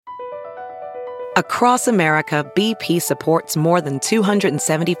Across America, BP supports more than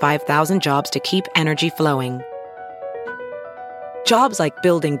 275,000 jobs to keep energy flowing. Jobs like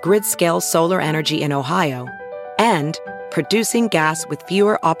building grid-scale solar energy in Ohio and producing gas with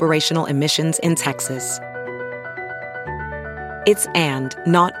fewer operational emissions in Texas. It's and,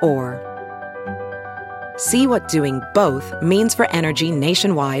 not or. See what doing both means for energy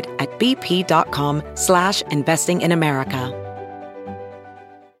nationwide at bp.com/investing in America.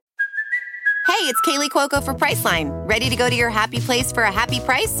 Hey, it's Kaylee Cuoco for Priceline. Ready to go to your happy place for a happy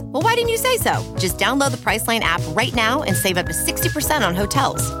price? Well, why didn't you say so? Just download the Priceline app right now and save up to 60% on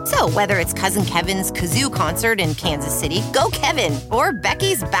hotels. So whether it's Cousin Kevin's Kazoo Concert in Kansas City, go Kevin, or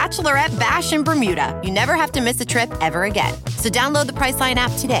Becky's Bachelorette Bash in Bermuda, you never have to miss a trip ever again. So download the Priceline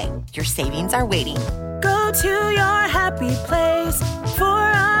app today. Your savings are waiting. Go to your happy place for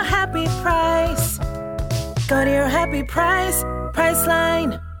a happy price. Go to your happy price,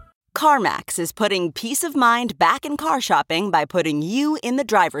 Priceline. CarMax is putting peace of mind back in car shopping by putting you in the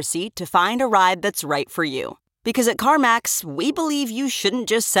driver's seat to find a ride that's right for you. Because at CarMax, we believe you shouldn't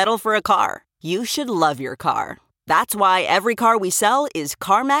just settle for a car. You should love your car. That's why every car we sell is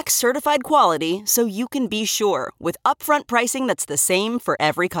CarMax certified quality, so you can be sure with upfront pricing that's the same for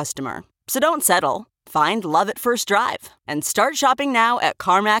every customer. So don't settle. Find love at first drive and start shopping now at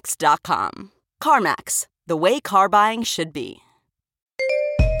CarMax.com. CarMax, the way car buying should be.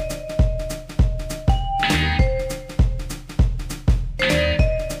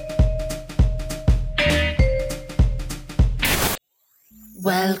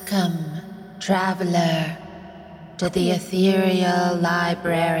 Welcome, traveler, to the ethereal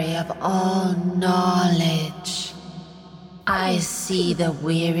library of all knowledge. I see the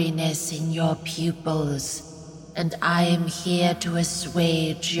weariness in your pupils, and I am here to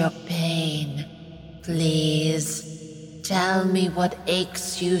assuage your pain. Please, tell me what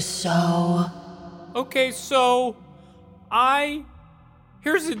aches you so. Okay, so,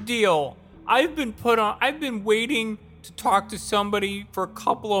 here's the deal. I've been waiting to talk to somebody for a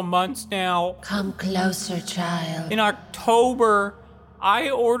couple of months now. Come closer, child. In October,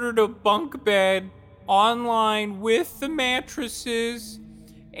 I ordered a bunk bed online with the mattresses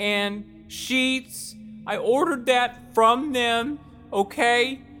and sheets. I ordered that from them,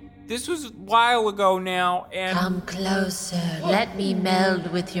 okay? This was a while ago now, and... Come closer. Let me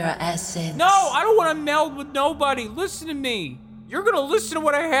meld with your essence. No, I don't want to meld with nobody. Listen to me. You're going to listen to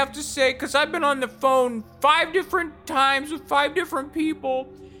what I have to say, because I've been on the phone 5 different times with 5 different people,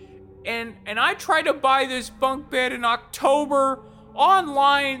 and I tried to buy this bunk bed in October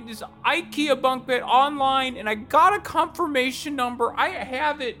online, this IKEA bunk bed online, and I got a confirmation number. I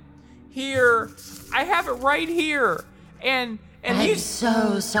have it here. I have it right here. And I'm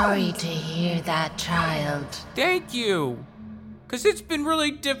so sorry to hear that, child. Thank you. Because it's been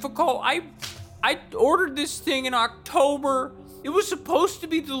really difficult. I ordered this thing in October. It was supposed to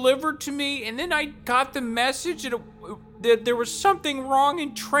be delivered to me, and then I got the message that there was something wrong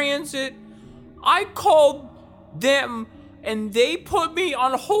in transit. I called them, and they put me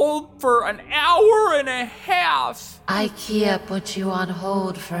on hold for an hour and a half. IKEA put you on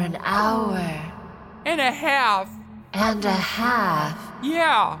hold for an hour. And a half. And a half?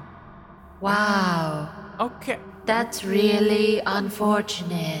 Yeah. Wow. Okay. That's really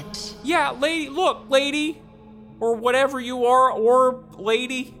unfortunate. Yeah, lady, or whatever you are, or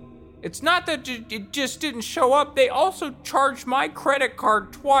lady. It's not that it just didn't show up. They also charged my credit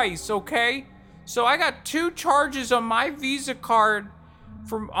card twice, okay? So I got 2 charges on my Visa card,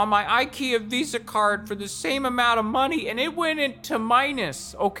 on my IKEA Visa card for the same amount of money, and it went into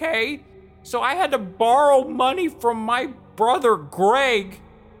minus, okay? So I had to borrow money from my brother Greg,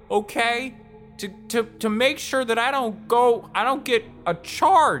 okay? To make sure that I don't get a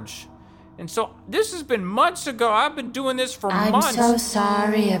charge. And so this has been months ago. I've been doing this for months. I'm so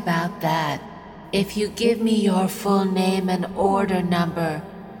sorry about that. If you give me your full name and order number,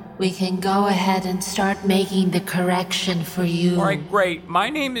 we can go ahead and start making the correction for you. All right, great.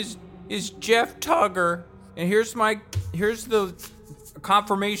 My name is Jeff Tugger, and here's the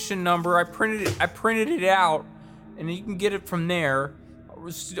confirmation number. I printed it out, and you can get it from there.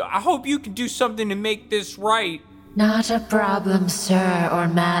 I hope you can do something to make this right. Not a problem, sir or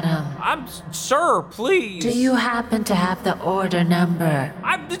madam. Sir, please. Do you happen to have the order number?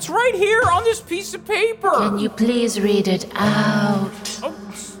 It's right here on this piece of paper. Can you please read it out?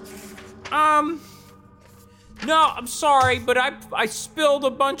 No, I'm sorry, but I spilled a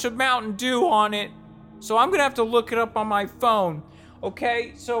bunch of Mountain Dew on it, so I'm gonna have to look it up on my phone.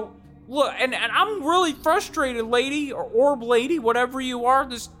 Okay, so look, and I'm really frustrated, lady, or orb lady, whatever you are,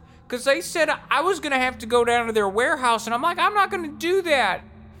 because they said I was gonna have to go down to their warehouse, and I'm like, I'm not gonna do that.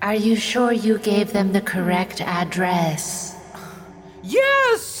 Are you sure you gave them the correct address?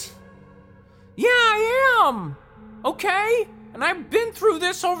 Yes! Yeah, I am! Okay? And I've been through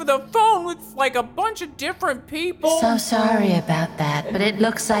this over the phone with like a bunch of different people. So sorry about that, but it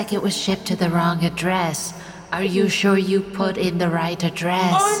looks like it was shipped to the wrong address. Are you sure you put in the right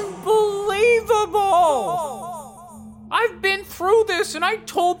address? Unbelievable! I've been through this and I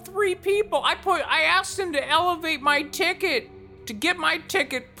told 3 people. I asked them to elevate my ticket, to get my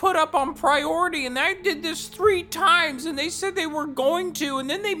ticket put up on priority, and I did this 3 times and they said they were going to, and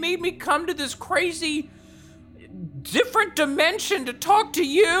then they made me come to this crazy different dimension to talk to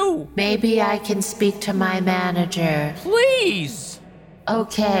you. Maybe I can speak to my manager. Please.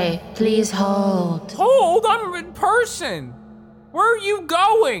 Okay, please hold. Hold, I'm in person. Where are you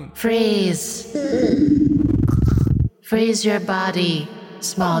going? Freeze. Freeze your body,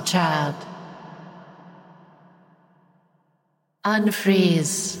 small child.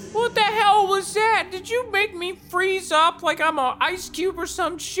 Unfreeze. What the hell was that? Did you make me freeze up like I'm an ice cube or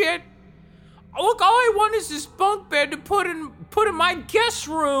some shit? Look, all I want is this bunk bed to put in my guest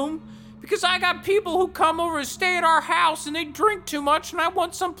room because I got people who come over and stay at our house and they drink too much and I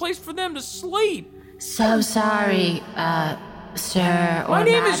want some place for them to sleep. So sorry, sir or My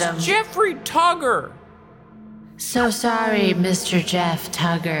name madam. is Jeffrey Tugger. So sorry, Mr. Jeff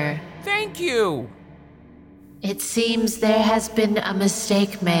Tugger. Thank you. It seems there has been a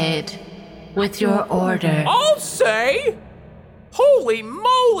mistake made with your order. I'll say. Holy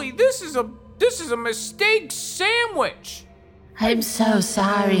moly, this is a mistake sandwich. I'm so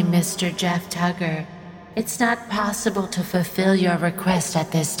sorry, Mr. Jeff Tugger. It's not possible to fulfill your request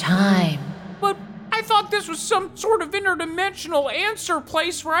at this time. But I thought this was some sort of interdimensional answer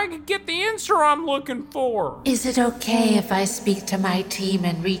place where I could get the answer I'm looking for. Is it okay if I speak to my team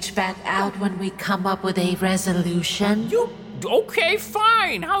and reach back out when we come up with a resolution? Okay,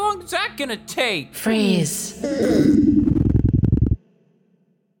 fine. How long is that gonna take? Freeze.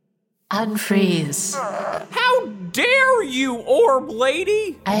 Unfreeze. How dare you, orb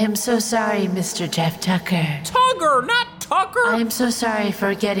lady? I am so sorry, Mr. Jeff Tucker. Tugger, not Tucker. I am so sorry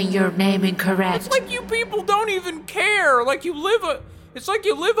for getting your name incorrect. It's like you people don't even care. It's like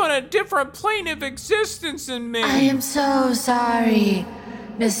you live on a different plane of existence than me. I am so sorry,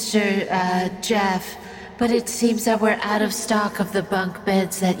 Mr. Jeff, but it seems that we're out of stock of the bunk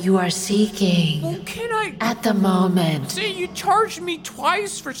beds that you are seeking. Well, can I... At the moment. See, you charged me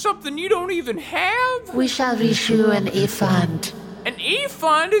twice for something you don't even have? We shall issue an e-fund. An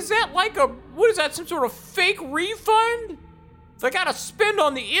e-fund? Is that like what is that, some sort of fake refund? I gotta spend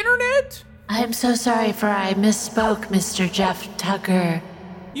on the internet? I am so sorry for I misspoke, Mr. Jeff Tucker.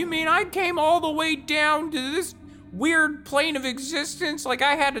 You mean I came all the way down to this weird plane of existence? Like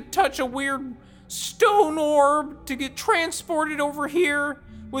I had to touch a weird stone orb to get transported over here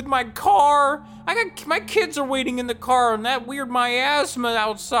with my car? My kids are waiting in the car and that weird miasma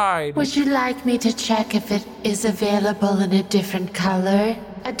outside. Would you like me to check if it is available in a different color?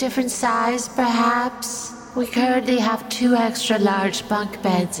 A different size, perhaps? We currently have 2 extra large bunk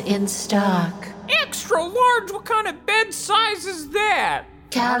beds in stock. Extra large? What kind of bed size is that?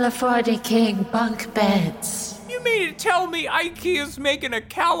 California King bunk beds. You mean to tell me IKEA's making a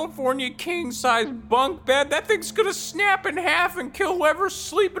California king-size bunk bed? That thing's gonna snap in half and kill whoever's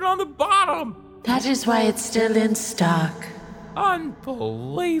sleeping on the bottom. That is why it's still in stock.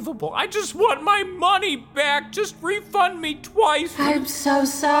 Unbelievable. I just want my money back. Just refund me twice. I'm so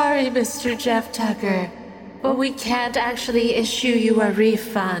sorry, Mr. Jeff Tucker, but we can't actually issue you a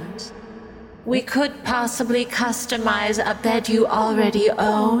refund. We could possibly customize a bed you already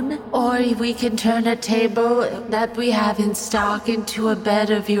own, or we can turn a table that we have in stock into a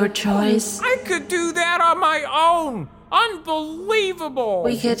bed of your choice. I could do that on my own. Unbelievable.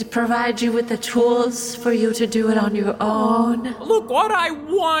 We could provide you with the tools for you to do it on your own. Look, what I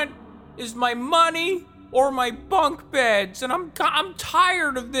want is my money or my bunk beds, and I'm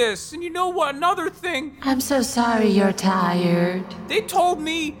tired of this. And you know what? Another thing. I'm so sorry you're tired. They told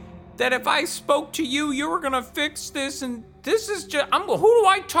me that if I spoke to you, you were gonna fix this, and this is just, who do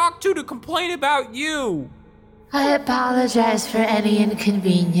I talk to complain about you? I apologize for any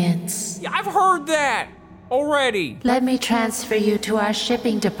inconvenience. Yeah, I've heard that already. Let me transfer you to our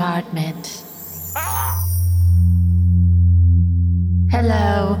shipping department.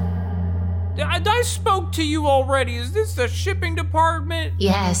 Hello. I spoke to you already. Is this the shipping department?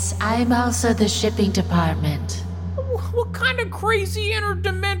 Yes, I'm also the shipping department. What kind of crazy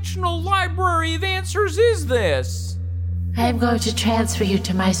interdimensional library of answers is this? I'm going to transfer you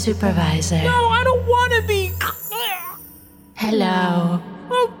to my supervisor. No, I don't want to be... Hello.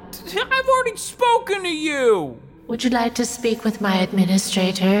 Well, I've already spoken to you. Would you like to speak with my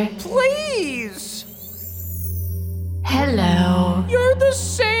administrator? Please! Hello. You're the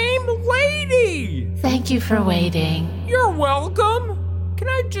same lady! Thank you for waiting. You're welcome. Can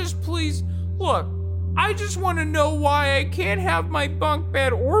I just please... Look, I just want to know why I can't have my bunk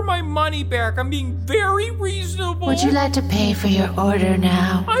bed or my money back. I'm being very reasonable. Would you like to pay for your order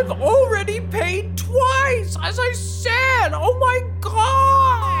now? I've already paid twice, as I said. Oh my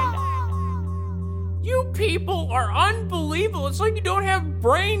God! You people are unbelievable. It's like you don't have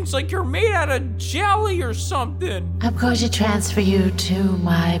brains, like you're made out of jelly or something. I'm going to transfer you to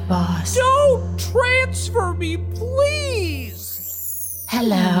my boss. Don't transfer me, please!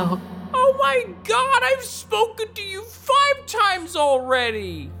 Hello. Oh my God, I've spoken to you 5 times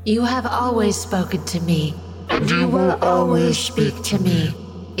already! You have always spoken to me, and you will always speak to me.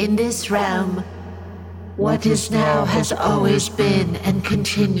 In this realm, what is now has always been and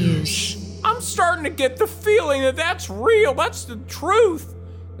continues. I'm starting to get the feeling that that's real, that's the truth.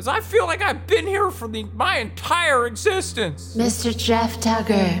 Because I feel like I've been here for my entire existence. Mr. Jeff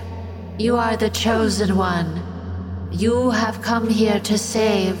Tugger, you are the chosen one. You have come here to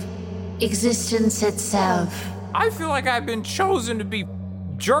save existence itself. I feel like I've been chosen to be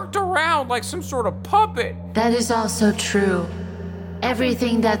jerked around like some sort of puppet. That is also true.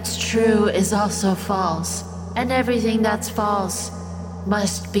 Everything that's true is also false, and everything that's false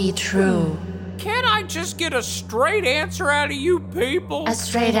must be true. Can't I just get a straight answer out of you people? A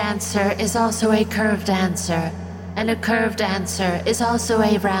straight answer is also a curved answer, and a curved answer is also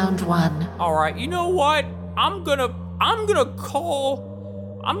a round one. All right, you know what? I'm gonna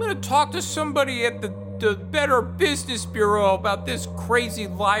talk to somebody at the Better Business Bureau about this crazy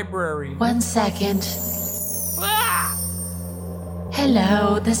library. 1 second. Ah!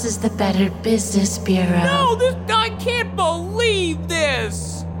 Hello, this is the Better Business Bureau. No, I can't believe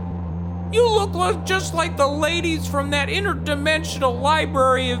this! You look just like the ladies from that interdimensional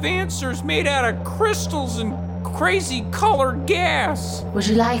library of answers made out of crystals and crazy colored gas. Would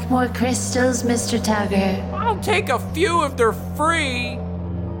you like more crystals, Mr. Tugger? I'll take a few if they're free.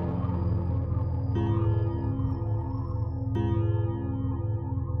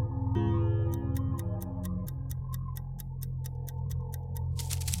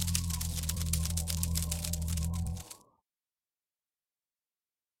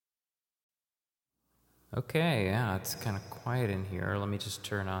 Okay, yeah, it's kind of quiet in here. Let me just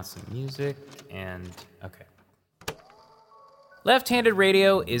turn on some music and okay. Left-Handed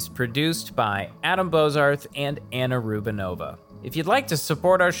Radio is produced by Adam Bozarth and Anna Rubinova. If you'd like to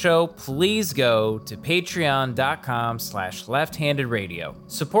support our show, please go to patreon.com/lefthandedradio.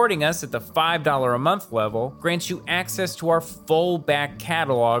 Supporting us at the $5 a month level grants you access to our full back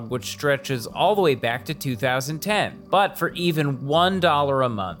catalog, which stretches all the way back to 2010. But for even $1 a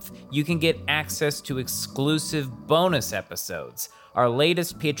month, you can get access to exclusive bonus episodes. Our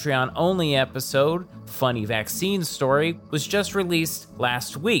latest Patreon-only episode, Funny Vaccine Story, was just released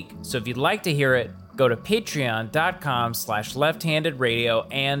last week. So if you'd like to hear it, go to patreon.com/lefthandedradio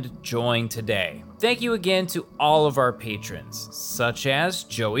and join today. Thank you again to all of our patrons, such as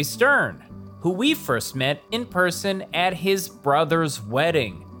Joey Stern, who we first met in person at his brother's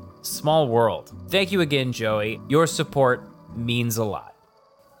wedding. Small world. Thank you again, Joey. Your support means a lot.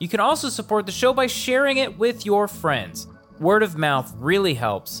 You can also support the show by sharing it with your friends. Word of mouth really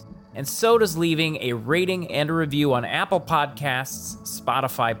helps, and so does leaving a rating and a review on Apple Podcasts,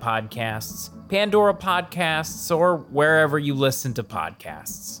 Spotify Podcasts, Pandora Podcasts, or wherever you listen to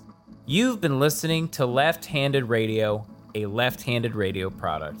podcasts. You've been listening to Left-Handed Radio, a Left-Handed Radio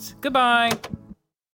product. Goodbye.